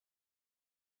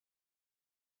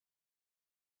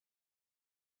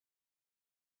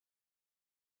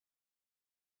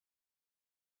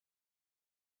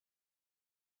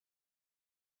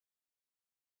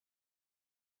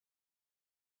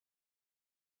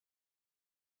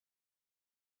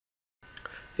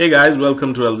Hey guys,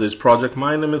 welcome to Elastix project.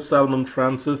 My name is Salman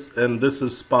Francis and this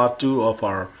is part 2 of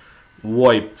our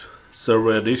Voip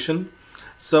server edition.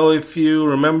 So if you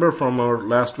remember from our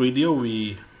last video,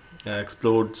 we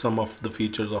explored some of the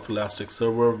features of Elastix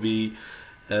server. We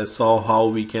saw how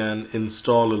we can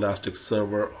install Elastix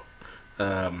server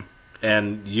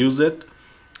and use it.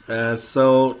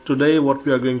 So today what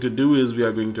we are going to do is we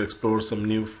are going to explore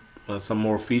some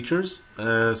more features.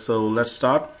 So let's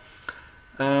start.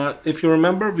 If you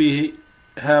remember, we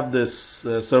have this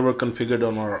server configured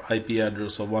on our IP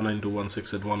address of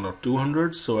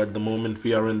 192.168.1.200. So at the moment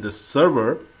we are in this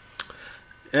server,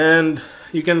 and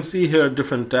you can see here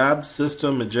different tabs: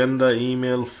 system, agenda,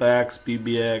 email, fax,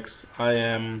 PBX,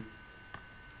 IM,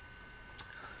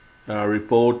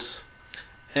 reports.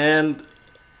 And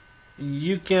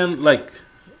you can, like,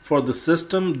 for the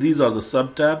system, these are the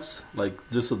sub tabs. Like,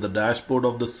 this is the dashboard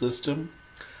of the system,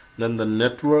 then the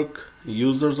network,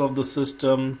 users of the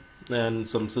system, and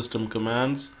some system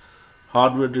commands,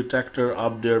 hardware detector,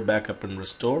 update, backup, and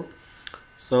restore.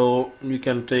 So you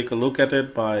can take a look at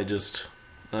it by just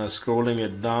scrolling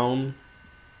it down.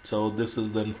 So this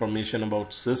is the information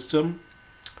about system.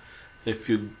 If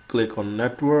you click on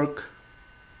network,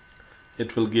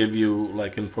 it will give you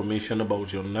like information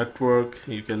about your network.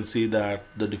 You can see that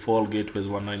the default gateway is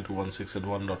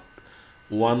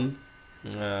 192.168.1.1.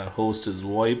 Host is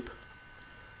Voip.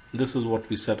 This is what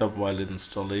we set up while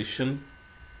installation.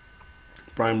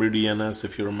 Primary DNS,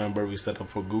 if you remember, we set up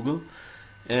for Google.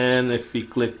 And if we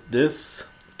click this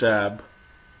tab,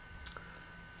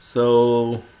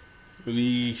 so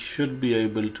we should be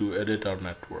able to edit our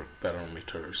network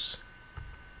parameters.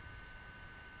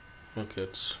 Okay,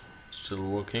 it's still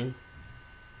working.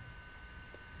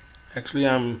 Actually,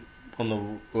 I'm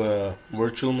on the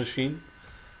virtual machine,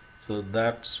 so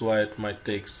that's why it might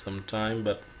take some time,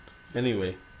 but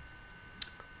anyway.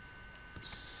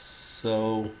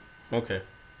 So okay,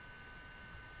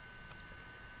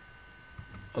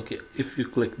 if you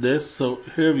click this, so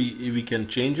here we can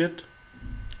change it,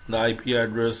 the IP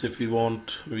address. If we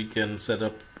want, we can set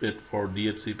up it for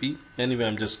DHCP. Anyway,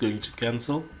 I'm just going to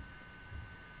cancel.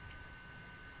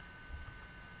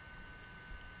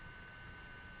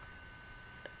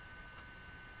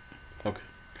 Okay,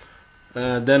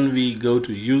 then we go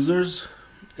to users,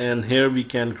 and here we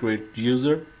can create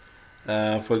user.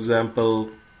 For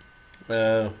example,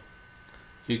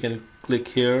 you can click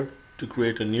here to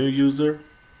create a new user.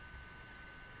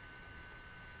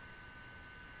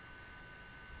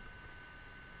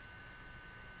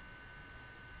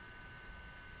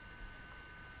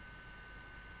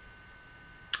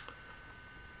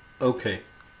 Okay,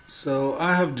 so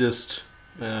I have just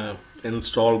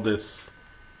installed this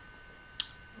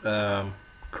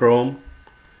Chrome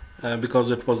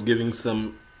because it was giving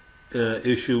some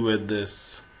issue with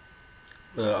this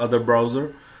other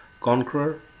browser,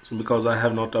 Conqueror. So because I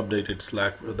have not updated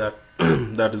Slack for that,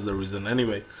 that is the reason.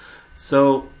 Anyway,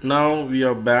 so now we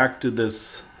are back to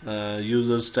this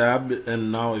users tab,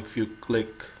 and now if you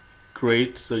click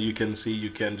create, so you can see you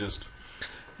can just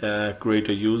create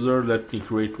a user. Let me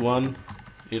create one.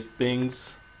 It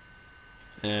pings,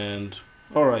 and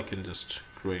or I can just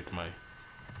create my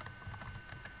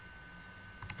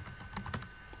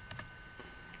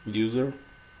user.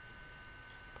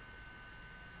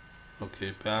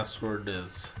 Okay, password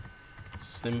is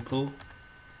simple.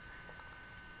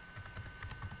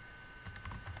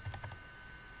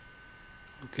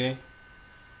 Okay,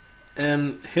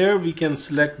 and here we can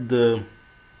select the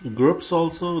groups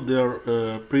also. There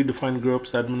are predefined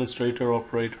groups: administrator,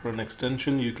 operator, and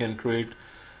extension. You can create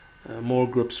more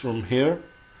groups from here.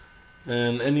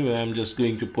 And anyway, I'm just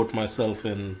going to put myself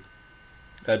in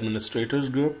administrators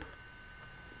group.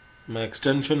 My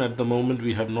extension, at the moment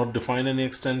we have not defined any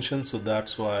extension, so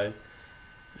that's why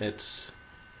it's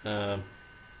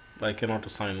I cannot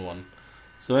assign one.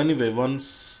 So anyway,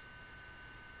 once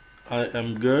I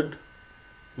am good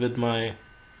with my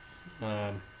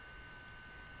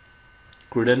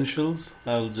credentials,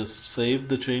 I'll just save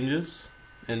the changes,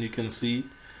 and you can see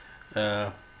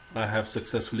I have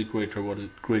successfully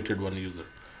created one user.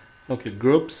 Okay,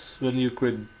 groups. When you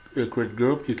create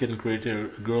group, you can create a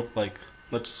group like,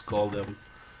 let's call them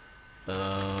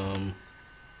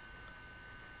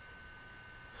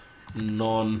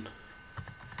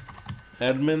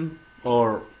non-admin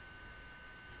or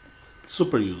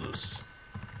super users.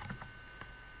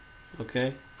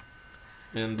 Okay,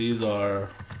 and these are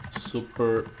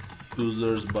super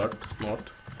users but not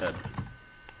admin.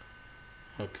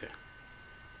 Okay,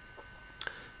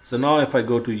 so now if I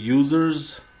go to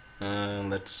users,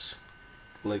 let's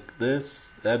click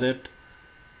this, edit,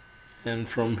 and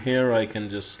from here I can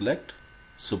just select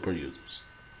super users.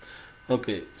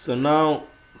 Okay, so now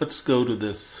let's go to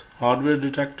this hardware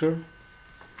detector.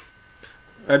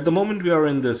 At the moment we are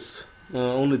in this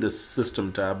only this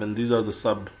system tab, and these are the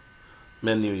sub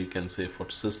menu, you can say, for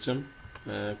system.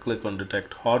 Click on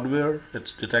detect hardware.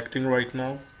 It's detecting right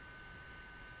now.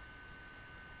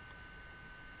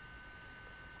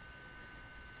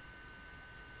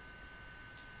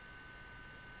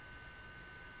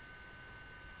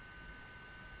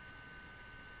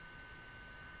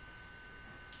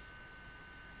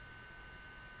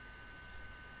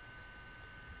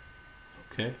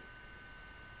 Okay,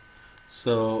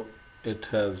 so it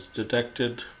has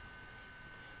detected.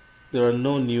 There are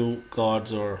no new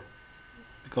cards, or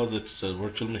because it's a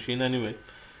virtual machine anyway,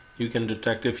 you can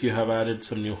detect if you have added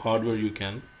some new hardware. You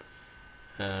can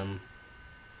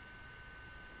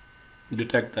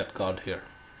detect that card here.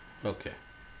 Okay,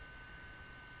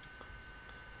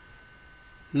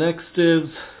 next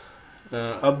is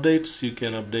updates. You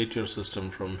can update your system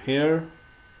from here.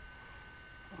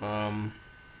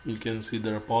 You can see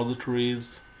the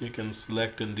repositories. You can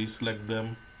select and deselect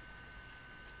them.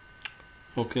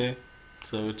 Okay,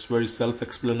 so it's very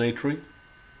self-explanatory.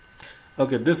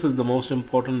 Okay, this is the most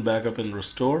important: backup and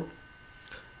restore.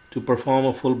 To perform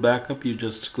a full backup, you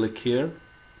just click here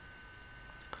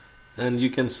and you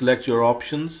can select your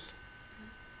options.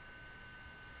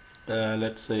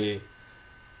 Let's say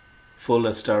full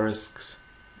asterisks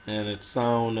and its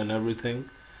sound and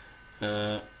everything,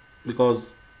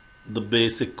 because the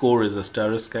basic core is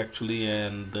asterisk actually,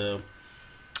 and the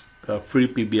free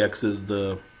PBX is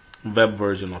the web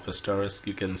version of asterisk,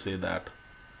 you can say that.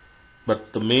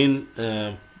 But the main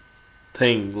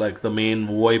thing, like the main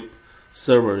Voip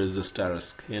server, is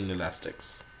asterisk in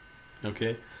Elastix.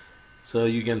 Okay, so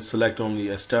you can select only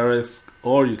asterisk,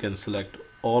 or you can select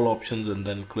all options and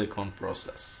then click on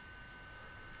process.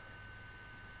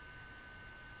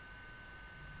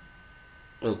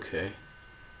 Okay,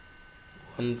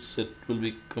 once it will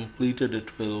be completed,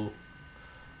 it will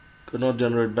could not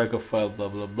generate backup file, blah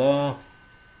blah blah.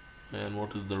 And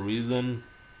what is the reason?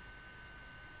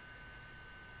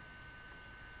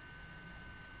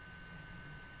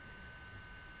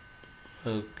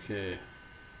 Okay,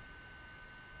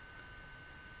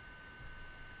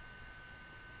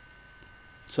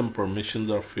 some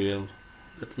permissions are failed.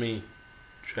 Let me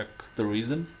check the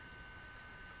reason.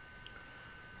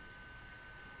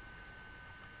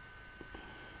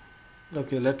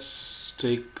 Okay, let's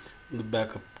take the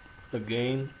backup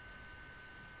again.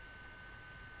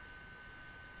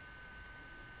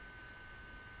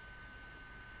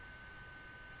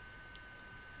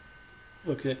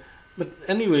 Okay, but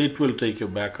anyway, it will take your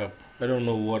backup. I don't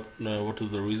know what is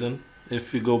the reason.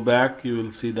 If you go back, you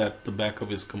will see that the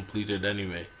backup is completed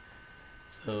anyway.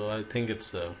 So I think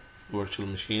it's a virtual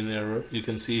machine error. You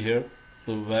can see here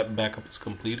the backup is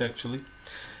complete actually.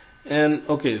 And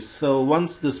okay, so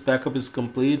once this backup is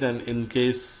complete, and in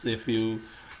case if you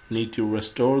need to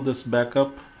restore this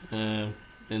backup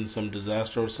in some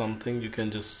disaster or something, you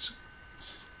can just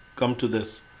come to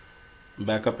this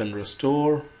backup and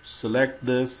restore, select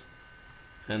this,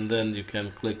 and then you can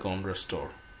click on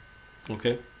restore.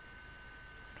 Okay,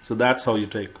 so that's how you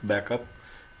take backup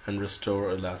and restore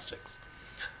Elastix.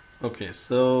 Okay,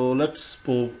 so let's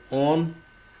move on.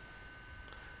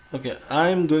 Okay,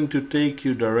 I'm going to take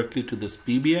you directly to this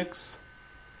PBX.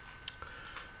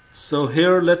 So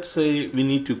here, let's say we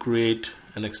need to create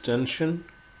an extension.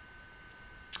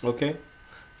 Okay,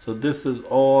 so this is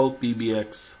all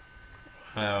PBX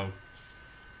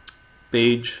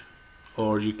page,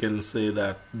 or you can say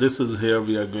that this is here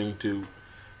we are going to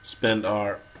spend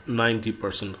our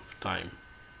 90% of time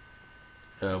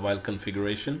while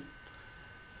configuration.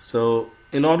 So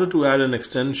in order to add an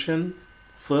extension,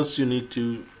 first you need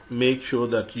to make sure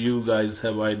that you guys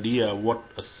have idea what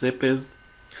a SIP is,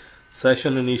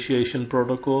 session initiation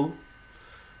protocol,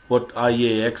 what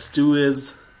IAX2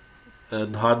 is,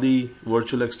 Dhadi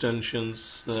virtual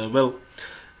extensions.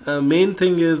 Main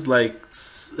thing is like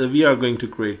we are going to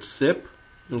create SIP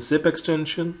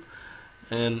extension,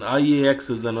 and IAX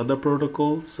is another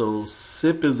protocol. So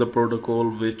SIP is the protocol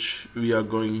which we are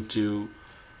going to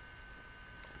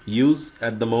use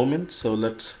at the moment. So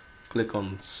let's click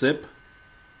on SIP,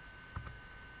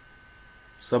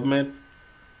 submit.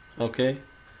 Okay,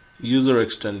 user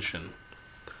extension.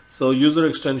 So user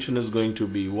extension is going to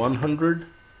be 100,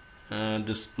 and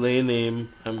display name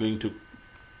I'm going to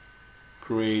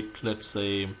create, let's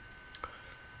say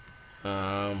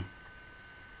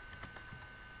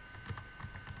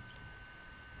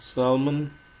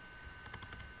Salmon.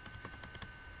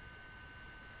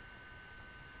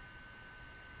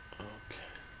 Okay,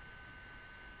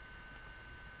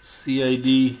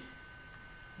 CID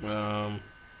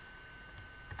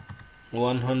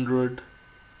 100.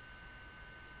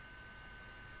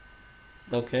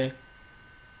 Okay,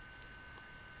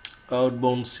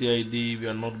 outbound CID, we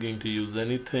are not going to use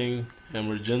anything.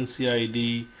 Emergency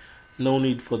ID, no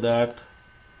need for that.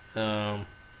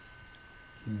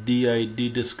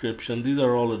 DID description, these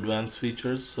are all advanced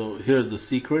features. So here's the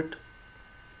secret.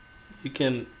 You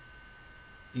can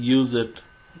use it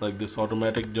like this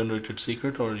automatic generated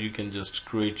secret, or you can just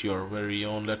create your very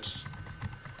own. Let's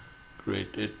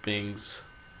create it pings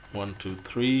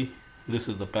 123. This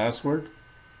is the password.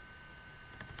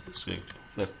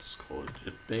 Let's call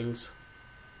it pings.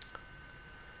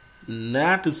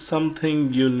 NAT is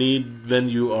something you need when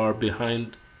you are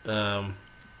behind.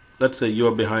 Let's say you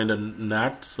are behind a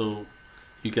NAT, so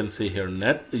you can say here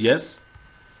net yes.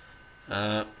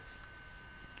 And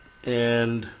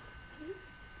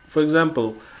for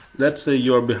example, let's say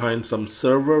you are behind some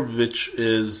server which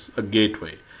is a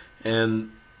gateway,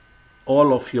 and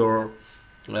all of your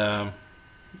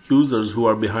users who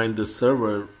are behind this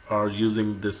server are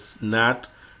using this NAT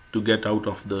to get out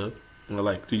of the,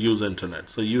 like, to use internet.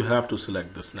 So you have to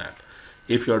select this NAT.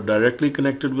 If you are directly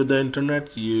connected with the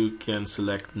internet, you can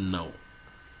select no.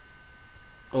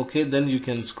 Okay, then you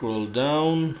can scroll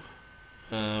down.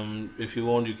 If you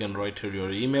want, you can write here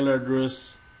your email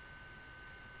address.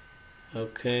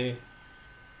 Okay,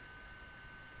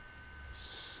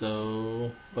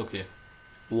 so okay,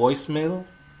 voicemail,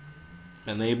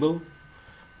 enable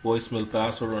voicemail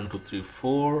password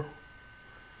 1234.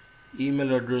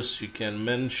 Email address you can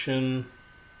mention.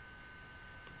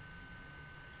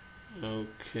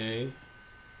 Okay,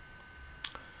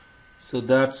 so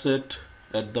that's it.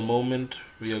 At the moment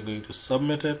we are going to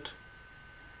submit it.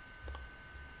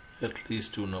 At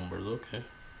least 2 numbers. Okay,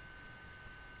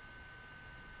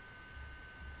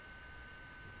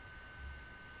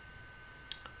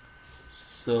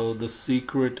 so the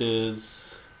secret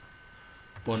is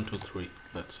 123.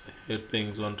 Let's say it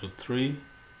pings 123.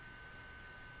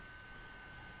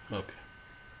 Okay,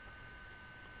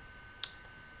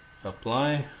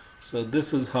 apply. So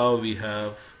this is how we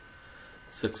have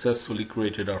successfully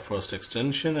created our first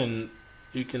extension, and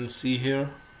you can see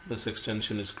here this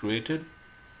extension is created.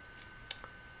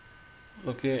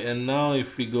 Okay, and now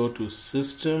if we go to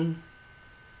system,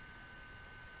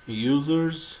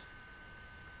 users,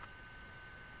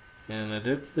 and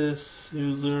edit this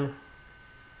user,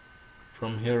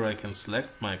 from here I can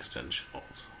select my extension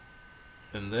also,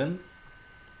 and then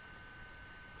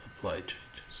apply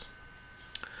changes.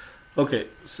 Okay,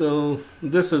 so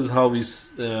this is how we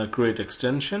create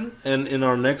extension, and in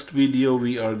our next video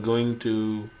we are going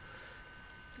to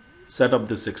set up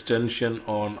this extension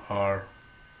on our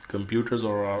computers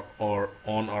or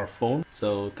on our phone.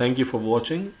 So thank you for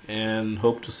watching, and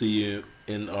hope to see you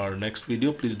in our next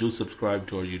video. Please do subscribe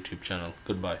to our YouTube channel.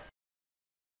 Goodbye.